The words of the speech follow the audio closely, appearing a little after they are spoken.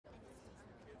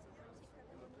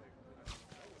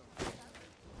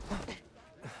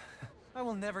I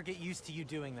will never get used to you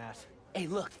doing that. Hey,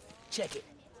 look. Check it.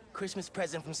 Christmas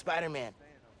present from Spider-Man.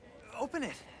 Open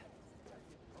it.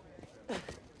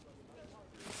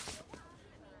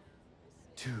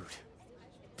 Dude,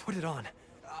 put it on.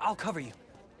 I'll cover you.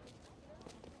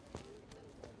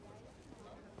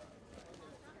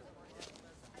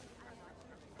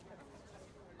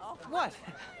 What?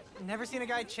 Never seen a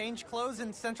guy change clothes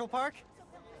in Central Park?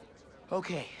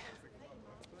 Okay.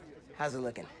 How's it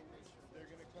looking?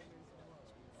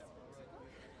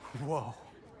 Whoa.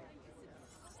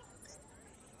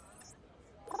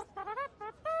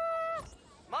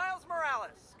 Miles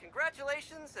Morales,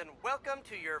 congratulations and welcome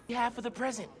to your... Half of the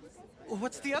present.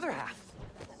 What's the other half?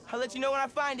 I'll let you know when I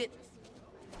find it.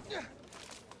 This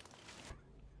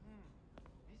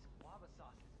guava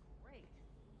sauce is great.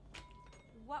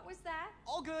 What was that?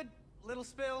 All good. Little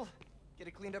spill. Get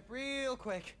it cleaned up real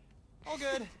quick. All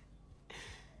good.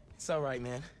 It's all right,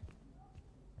 man.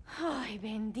 Ay,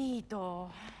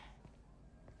 bendito.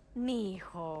 Mi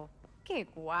hijo. Qué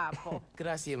guapo.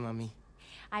 Gracias, mami.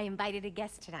 I invited a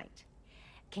guest tonight.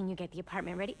 Can you get the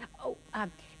apartment ready? Oh,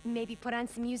 maybe put on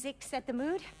some music, set the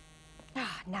mood?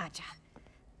 Ah, Naja.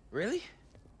 Really?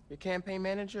 Your campaign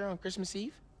manager on Christmas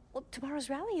Eve? Well, tomorrow's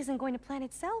rally isn't going to plan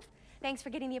itself. Thanks for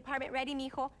getting the apartment ready,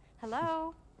 mijo.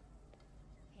 Hello?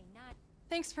 Hey, Naja.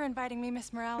 Thanks for inviting me,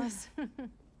 Miss Morales.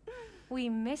 We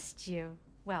missed you.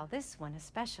 Well, this one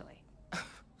especially.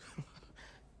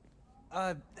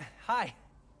 Hi.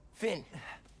 Finn,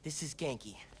 this is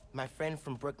Genke, my friend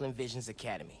from Brooklyn Visions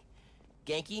Academy.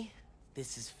 Genke,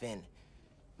 this is Finn,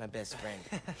 my best friend.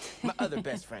 My other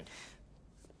best friend.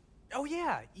 Oh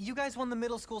yeah, you guys won the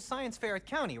middle school science fair at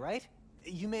County, right?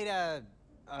 You made a...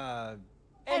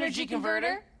 Energy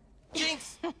converter?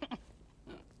 Jinx!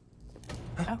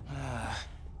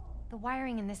 The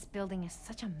wiring in this building is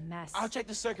such a mess. I'll check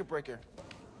the circuit breaker.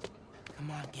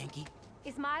 Come on, Genke.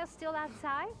 Is Miles still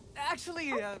outside?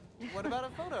 Actually, what about a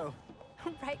photo?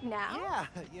 Right now? Yeah,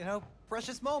 you know,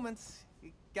 precious moments.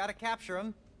 You gotta capture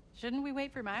them. Shouldn't we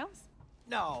wait for Miles?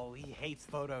 No, he hates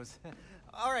photos.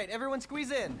 All right, everyone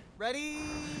squeeze in.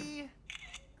 Ready?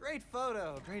 Great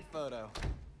photo, great photo.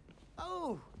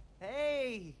 Oh,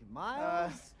 hey,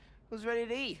 Miles. Who's ready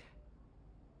to eat?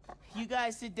 You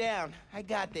guys sit down. I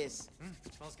got this.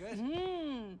 Smells good.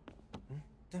 Mmm.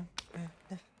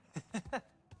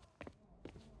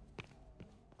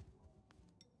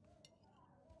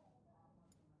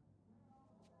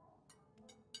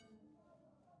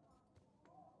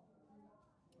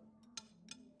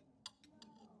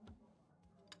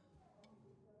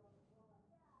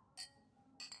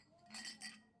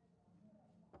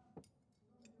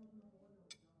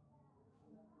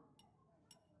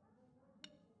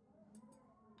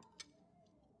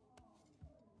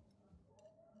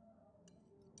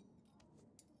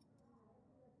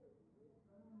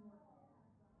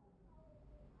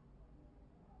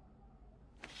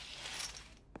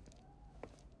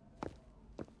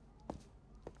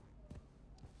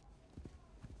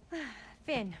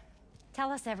 Finn,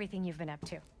 tell us everything you've been up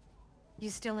to. You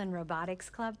still in robotics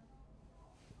club?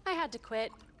 I had to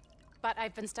quit, but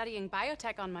I've been studying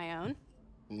biotech on my own.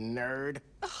 Nerd.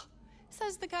 Ugh,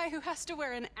 says the guy who has to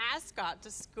wear an ascot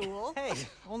to school. Hey,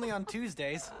 only on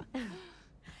Tuesdays.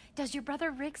 Does your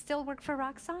brother Rick still work for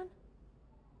Roxxon?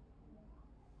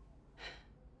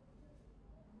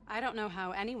 I don't know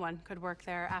how anyone could work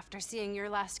there after seeing your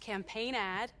last campaign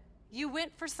ad. You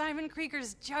went for Simon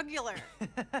Krieger's jugular.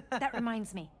 That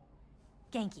reminds me.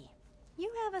 Genke, you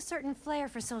have a certain flair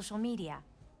for social media.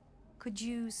 Could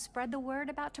you spread the word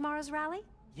about tomorrow's rally?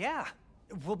 Yeah,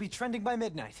 we'll be trending by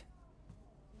midnight.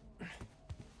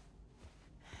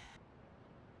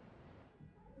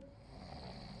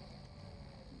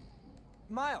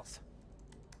 Miles,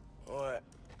 What?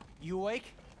 you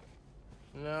awake?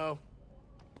 No.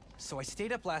 So I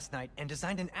stayed up last night and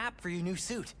designed an app for your new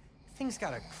suit. Thing's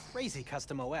got a crazy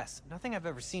custom OS, nothing I've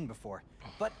ever seen before.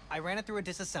 But I ran it through a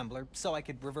disassembler so I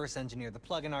could reverse engineer the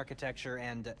plugin architecture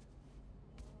and...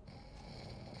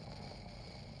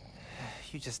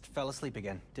 You just fell asleep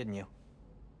again, didn't you?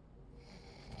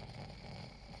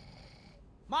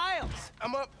 Miles!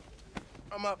 I'm up.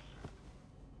 I'm up.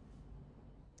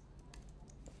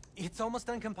 It's almost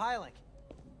done compiling.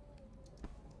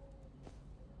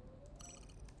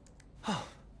 Oh,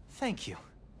 thank you.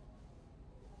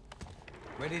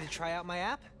 Ready to try out my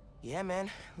app? Yeah,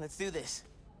 man. Let's do this.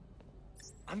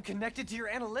 I'm connected to your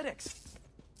analytics.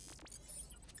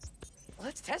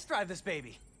 Let's test drive this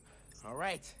baby. All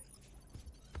right.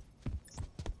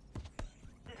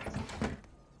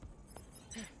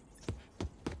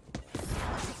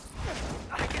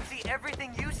 I can see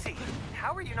everything you see.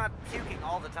 how are you not puking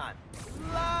all the time?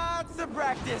 Lots of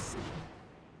practice.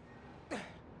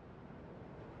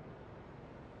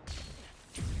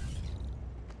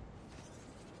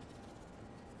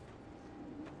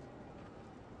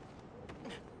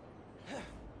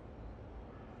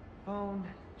 Phone,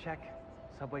 check.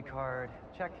 Subway card,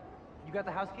 check. You got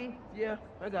the house key? Yeah,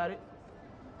 I got it.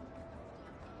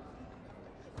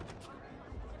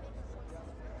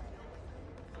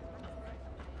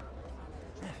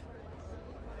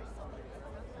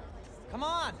 Come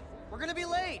on! We're gonna be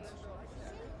late!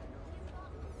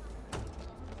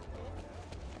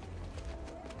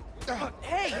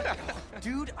 Hey!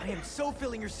 Dude, I am so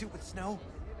filling your suit with snow.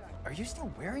 Are you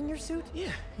still wearing your suit?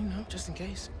 Yeah, just in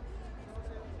case.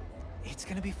 It's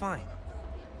gonna be fine.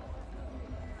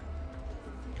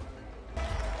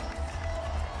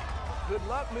 Good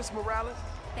luck, Miss Morales.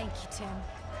 Thank you, Tim.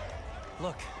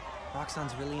 Look,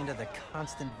 Roxanne's really into the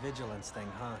constant vigilance thing,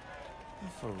 huh?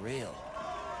 For real.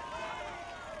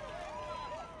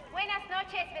 Buenas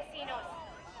noches, vecinos.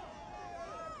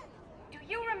 Do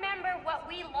you remember what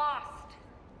we lost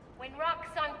when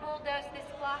Roxanne bulldozed this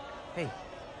block? Hey,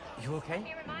 you okay? Let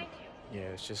me remind you. Yeah,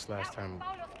 it's just last that was time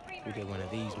Paulo's Creamery, we did one of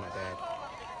these, my bad. home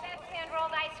of the best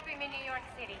hand-rolled ice cream in New York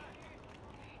City.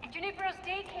 And Junipero's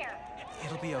daycare.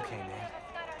 It'll be okay, man.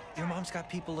 Your mom's got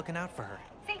people looking out for her.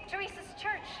 St. Teresa's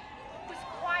Church, whose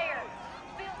choir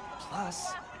built Plus,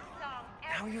 song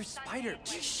now every you're Sunday Spider.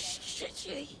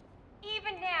 night.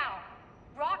 Even now,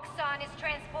 Roxanne is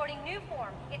transporting Newform,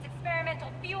 its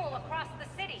experimental fuel, across the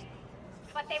city.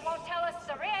 But they won't tell us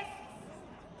the risks.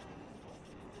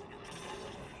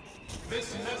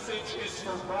 This message is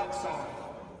for Roxanne.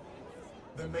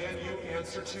 The man you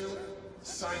answer to,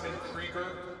 Simon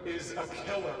Krieger, is a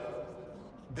killer.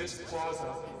 This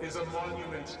plaza is a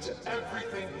monument to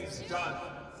everything he's done.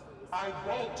 I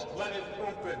won't let it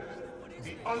open.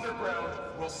 The underground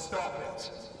will stop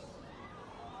it.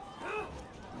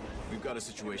 We've got a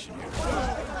situation here.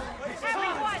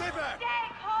 Everyone, stay back!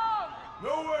 stay calm!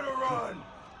 Nowhere to run!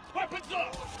 Weapons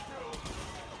up!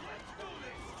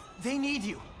 They need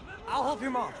you. I'll help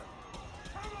your mom.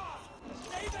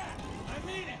 Stay back! I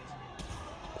mean it!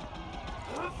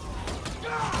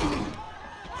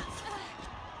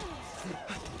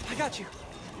 I got you.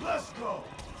 Let's go!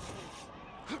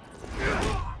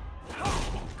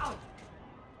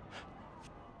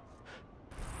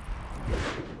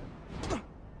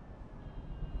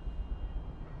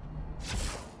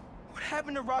 What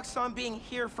happened to Roxanne being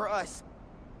here for us?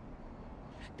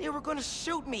 They were gonna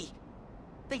shoot me.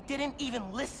 They didn't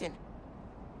even listen.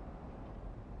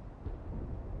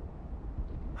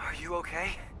 Are you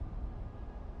okay?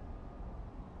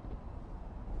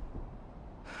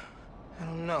 I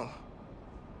don't know.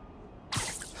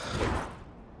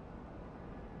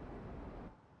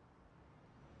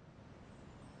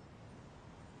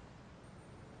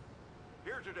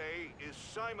 Here today is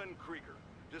Simon Krieger,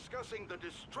 discussing the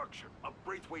destruction of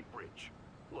Braithwaite Bridge.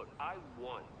 Look, I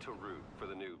want to root for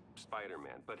the new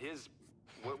Spider-Man, but his,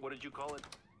 what did you call it?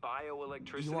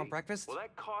 Bioelectricity? You want breakfast? Well,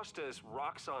 that cost us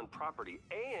Roxanne property,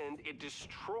 and it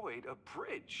destroyed a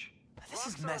bridge. This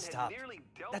is Roxanne messed had up. nearly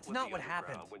dealt That's with not the what underground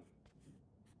happened. when-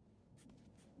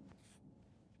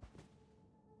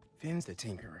 Finn's the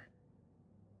Tinkerer.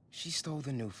 She stole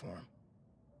the new form.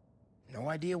 No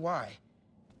idea why.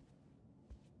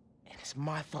 And it's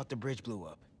my fault the bridge blew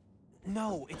up.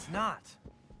 No, it's not.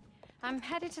 I'm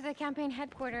headed to the campaign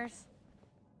headquarters.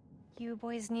 You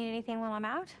boys need anything while I'm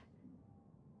out?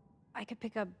 I could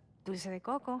pick up dulce de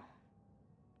coco.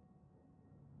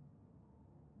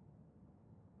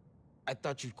 I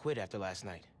thought you'd quit after last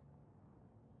night.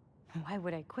 Why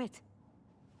would I quit?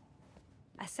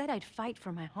 I said I'd fight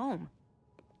for my home.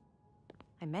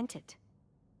 I meant it.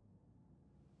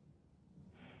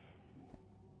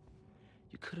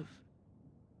 You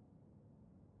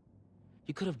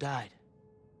could have died.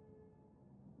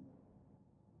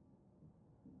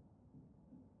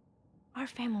 Our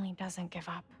family doesn't give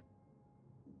up.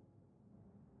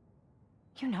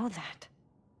 You know that.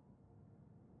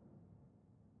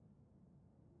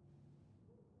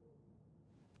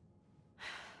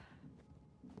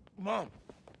 Mom!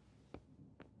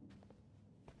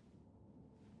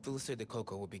 Dulce de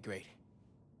coco would be great.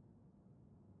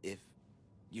 If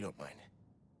you don't mind.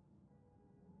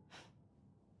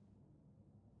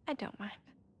 I don't mind.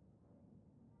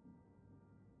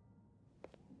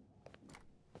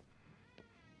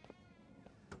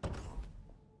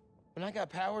 When I got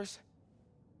powers,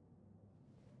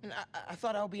 and I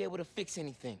thought I'll be able to fix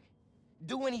anything.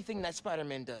 Do anything that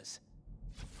Spider-Man does.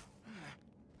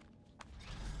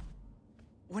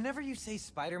 Whenever you say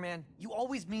Spider-Man, you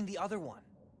always mean the other one.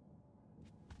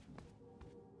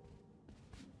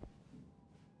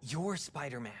 You're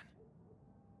Spider-Man.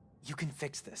 You can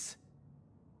fix this.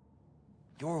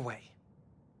 Your way.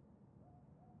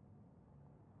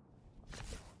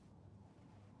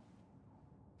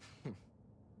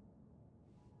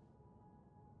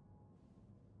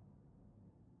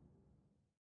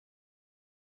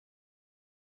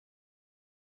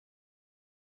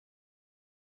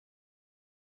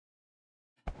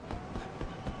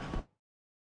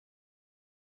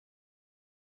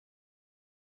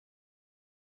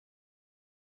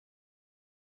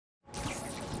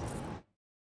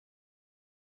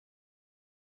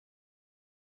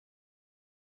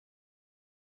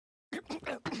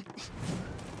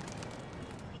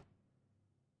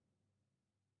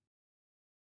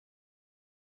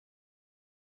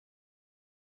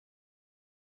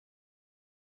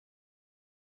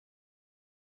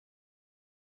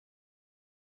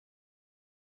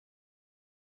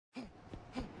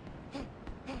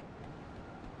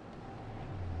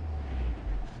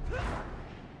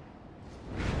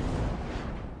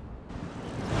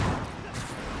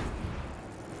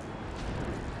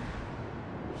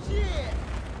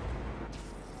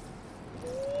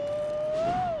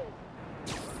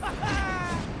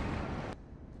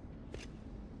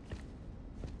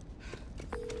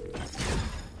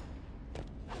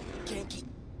 Genke.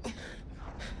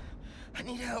 I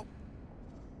need help.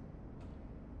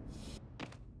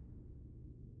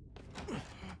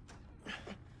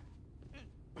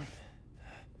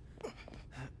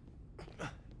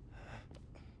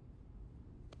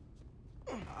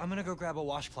 I'm gonna go grab a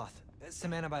washcloth,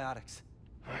 some antibiotics.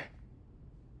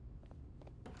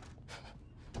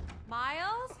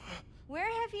 Miles? Where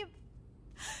have you...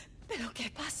 ¿Pero qué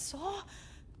pasó?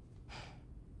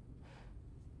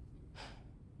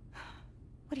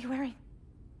 What are you wearing?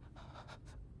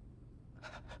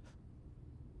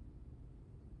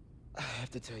 I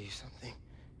have to tell you something.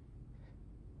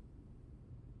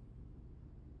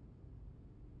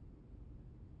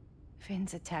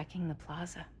 Finn's attacking the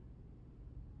plaza.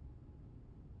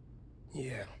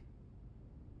 Yeah.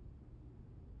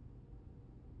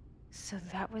 So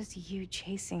that was you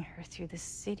chasing her through the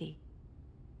city.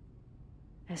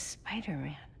 As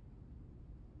Spider-Man.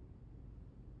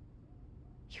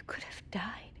 You could have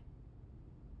died.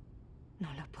 No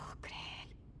lo puedo creer.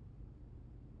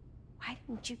 Why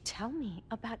didn't you tell me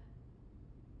about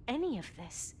any of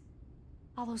this?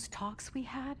 All those talks we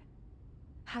had?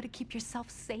 How to keep yourself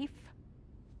safe?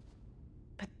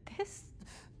 But this?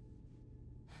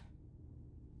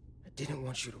 I didn't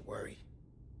want you to worry.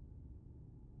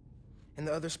 And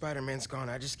the other Spider-Man's gone.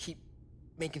 I just keep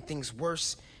making things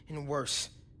worse and worse.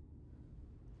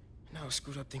 Now I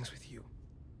screwed up things with you.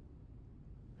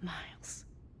 Miles.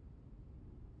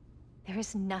 There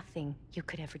is nothing you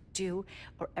could ever do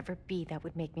or ever be that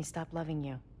would make me stop loving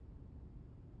you.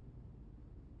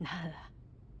 Nada.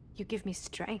 You give me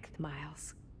strength,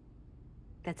 Miles.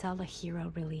 That's all a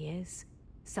hero really is.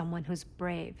 Someone who's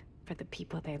brave for the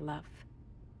people they love.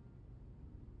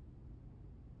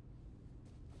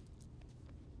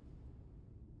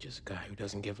 Just a guy who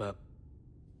doesn't give up.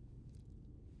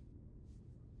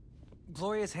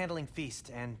 Gloria's handling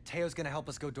Feast, and Teo's gonna help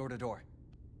us go door to door.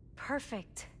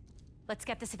 Perfect. Let's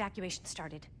get this evacuation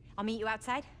started. I'll meet you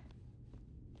outside.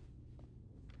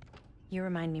 You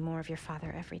remind me more of your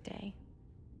father every day.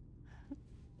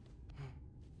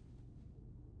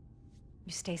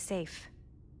 You stay safe.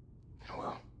 I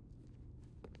will.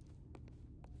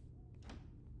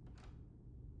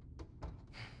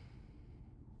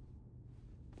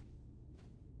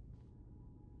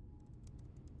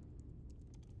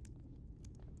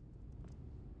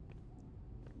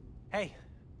 Hey,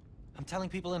 I'm telling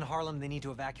people in Harlem they need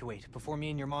to evacuate before me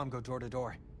and your mom go door to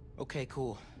door. Okay,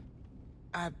 cool.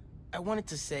 I wanted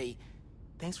to say,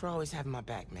 thanks for always having my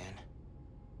back, man.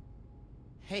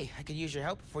 Hey, I could use your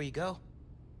help before you go.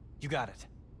 You got it.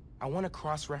 I want to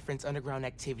cross-reference underground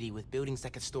activity with buildings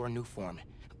that could store Nuform.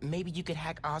 Maybe you could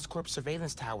hack Oscorp's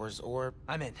surveillance towers, or...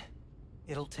 I'm in.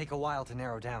 It'll take a while to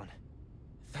narrow down.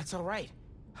 That's all right.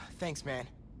 Thanks, man.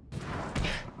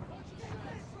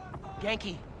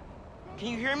 Genke, can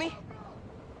you hear me?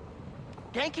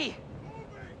 Genke!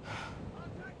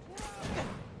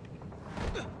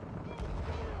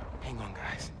 Hang on,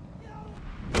 guys.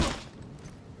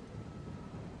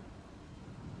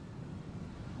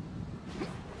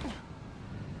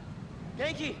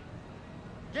 Genke!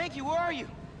 Genke, where are you?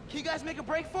 Can you guys make a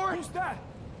break for it? Who's that?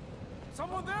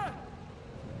 Someone there?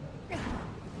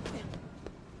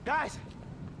 Guys!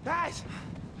 Guys!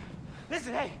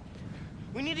 Listen, hey!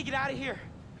 We need to get out of here.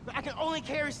 I can only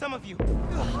carry some of you.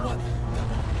 What?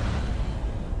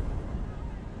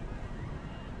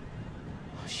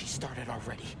 Oh, she started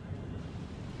already.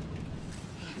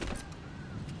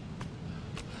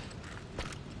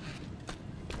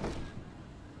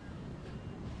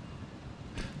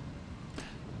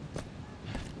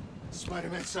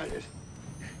 Spider-Man sighted.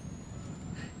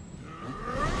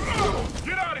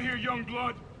 Get out of here, young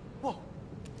blood! Whoa.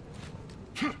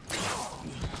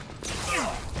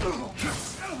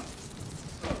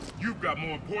 You've got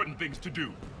more important things to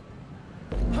do.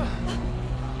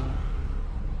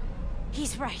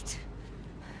 He's right.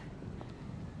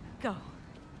 Go.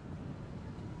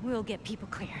 We'll get people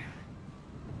clear.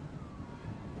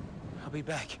 I'll be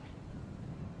back.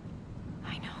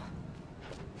 I know.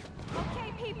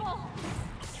 Okay, people.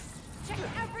 Check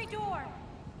every door.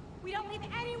 We don't leave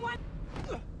anyone.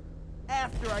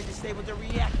 After I disable the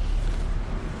reactor.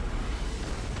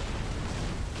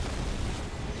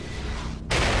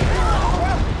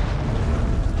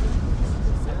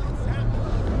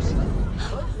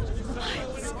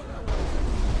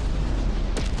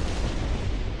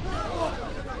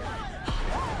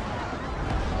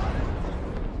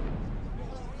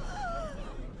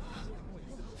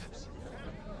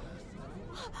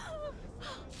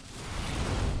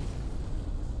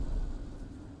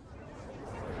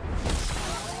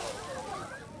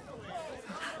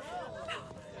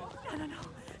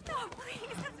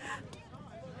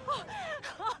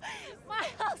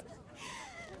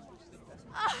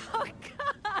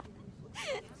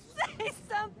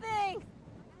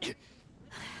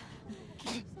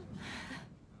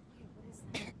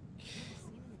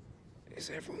 Is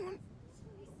everyone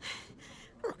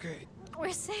okay?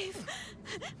 We're safe.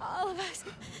 All of us.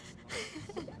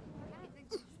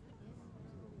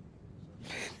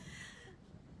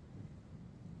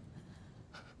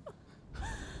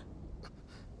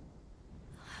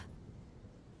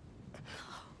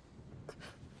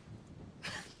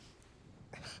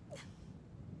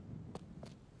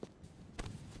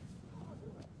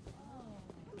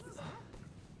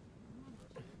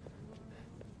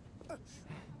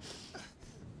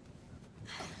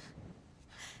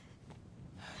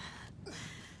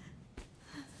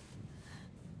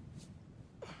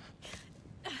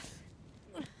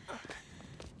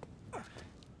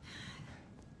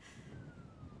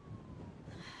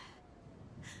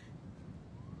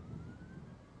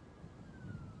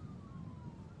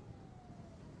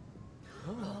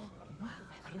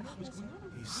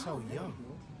 He's so young.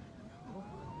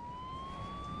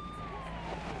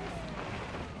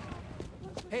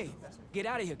 Hey, get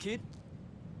out of here, kid.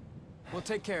 We'll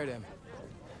take care of them.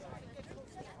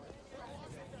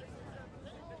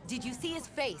 Did you see his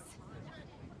face?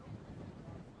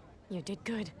 You did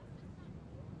good,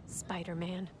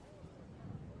 Spider-Man.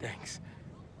 Thanks.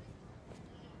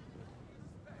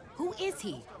 Who is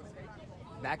he?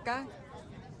 That guy?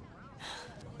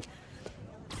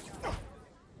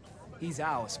 He's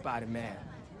our Spider-Man.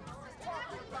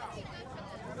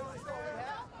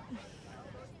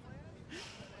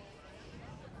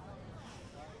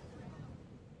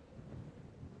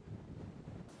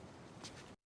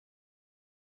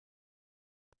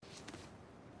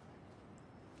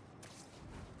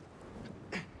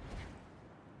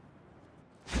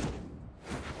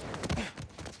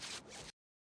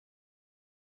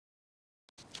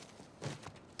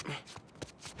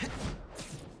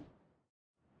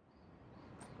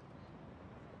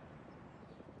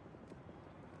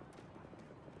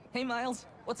 Hey, Miles.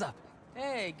 What's up?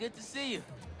 Hey, good to see you.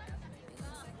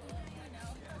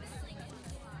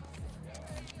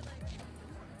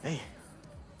 Hey.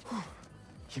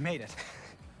 You made it.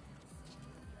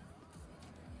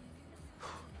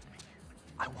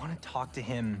 I want to talk to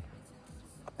him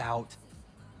about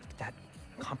that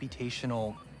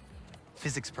computational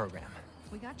physics program.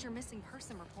 We got your missing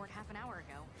person report half an hour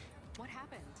ago. What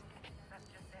happened? That's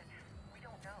just it. We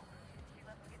don't know. She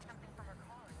left to get something from her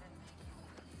car and then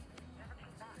never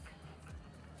came back.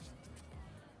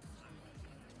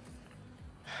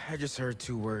 I just heard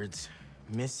 2 words.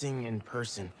 Missing in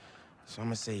person. So I'm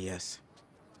gonna say yes.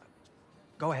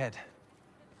 Go ahead.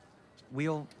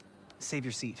 We'll save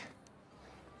your seat.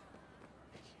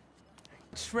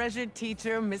 Treasured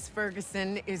teacher Miss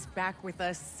Ferguson is back with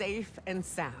us safe and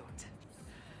sound.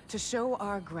 To show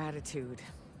our gratitude,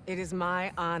 it is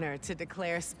my honor to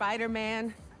declare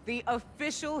Spider-Man the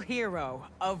official hero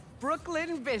of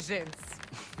Brooklyn Visions.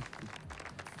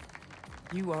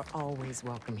 You are always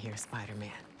welcome here,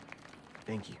 Spider-Man.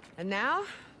 Thank you. And now,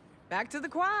 back to the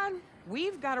quad.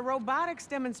 We've got a robotics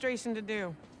demonstration to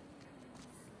do.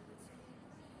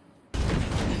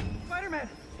 Spider-Man,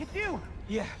 it's you!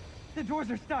 Yeah. The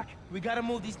doors are stuck. We gotta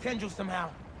move these tendrils somehow.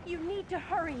 You need to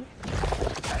hurry.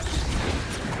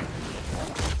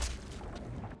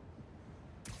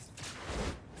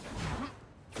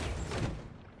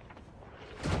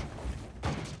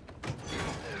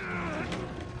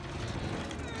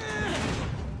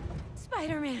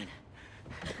 Spider-Man.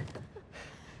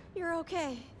 you're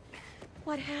okay.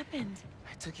 What happened?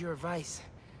 I took your advice.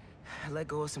 I let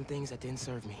go of some things that didn't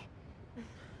serve me.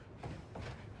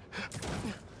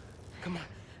 Come on.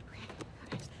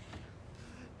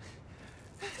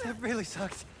 That really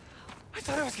sucked. I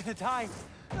thought I was gonna die.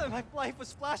 My life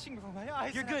was flashing before my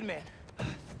eyes. You're good, man.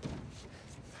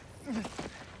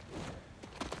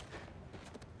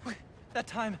 That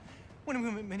time, when we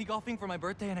went mini golfing for my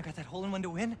birthday and I got that hole-in-one to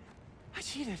win, I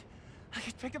cheated. I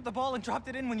picked up the ball and dropped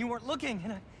it in when you weren't looking,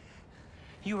 and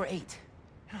You were 8.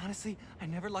 And honestly, I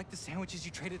never liked the sandwiches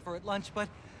you traded for at lunch, but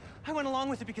I went along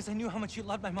with it because I knew how much you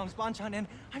loved my mom's banchan, and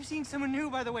I'm seeing someone new,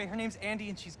 by the way. Her name's Andy,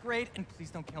 and she's great, and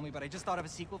please don't kill me, but I just thought of a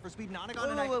sequel for Sweet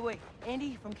Nonagon, and Wait.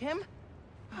 Andy from Kim?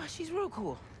 Oh, she's real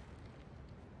cool.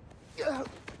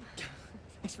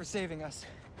 Thanks for saving us.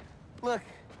 Look,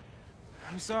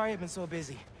 I'm sorry I've been so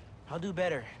busy. I'll do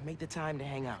better. Make the time to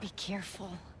hang out. Be careful.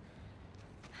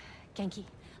 Genki,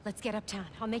 let's get uptown.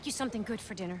 I'll make you something good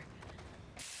for dinner.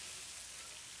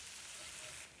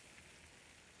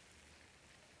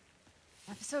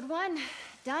 Episode 1,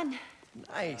 done.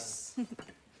 Nice.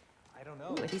 I don't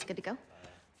know. Ooh, are these good to go?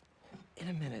 In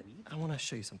a minute, I want to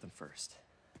show you something first.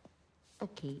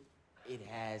 Okay. It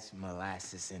has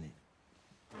molasses in it.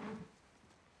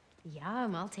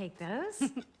 Yum, I'll take those.